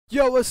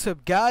Yo, what's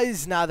up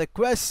guys? Now the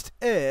quest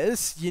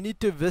is you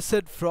need to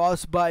visit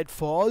Frostbite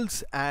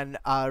Falls and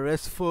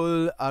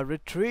Restful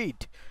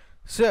retreat.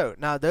 So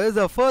now there is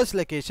the first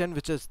location,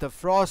 which is the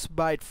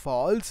Frostbite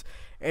Falls.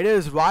 It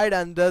is right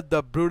under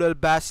the Brutal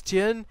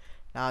Bastion.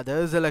 Now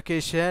there is a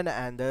location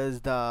and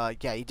there's the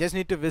you just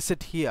need to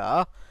visit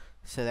here.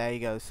 So there you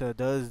go. So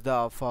there's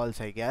the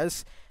falls, I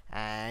guess.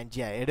 And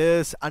yeah, it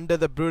is under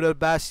the Brutal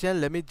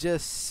Bastion. Let me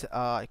just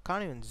I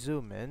can't even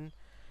zoom in.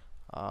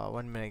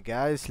 1 minute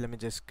guys, let me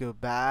just go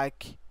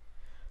back.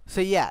 So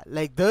yeah,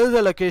 like there's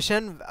a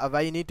location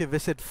where you need to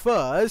visit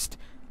first.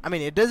 I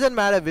mean, it doesn't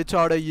matter which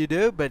order you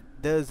do, but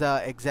there's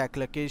a exact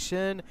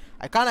location.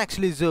 I can't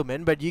actually zoom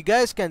in, but you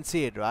guys can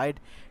see it, right?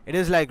 It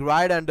is like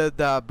right under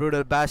the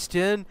Brutal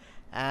Bastion.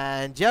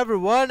 And yeah,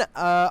 everyone,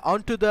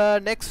 on to the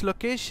next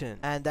location.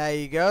 And there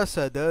you go.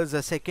 So there's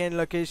a second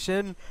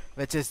location,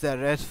 which is the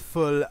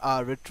Restful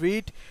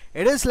retreat.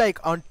 It is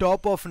like on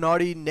top of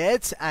naughty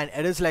nets, and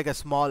it is like a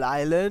small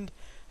island,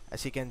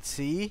 as you can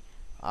see.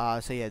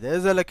 So yeah,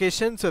 there's a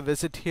location, so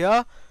visit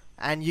here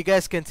and you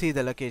guys can see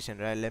the location,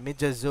 right? Let me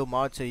just zoom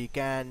out so you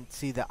can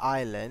see the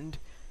island.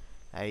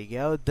 There you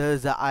go,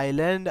 there's the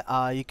island.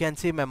 You can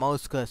see my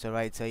mouse cursor,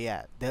 right? So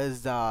yeah,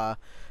 there's the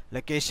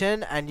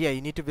location, and yeah,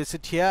 you need to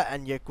visit here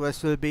and your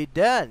quest will be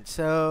done.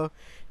 So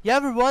yeah,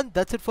 everyone,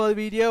 that's it for the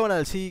video, and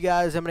I'll see you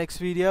guys in my next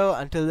video.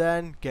 Until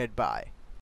then, goodbye.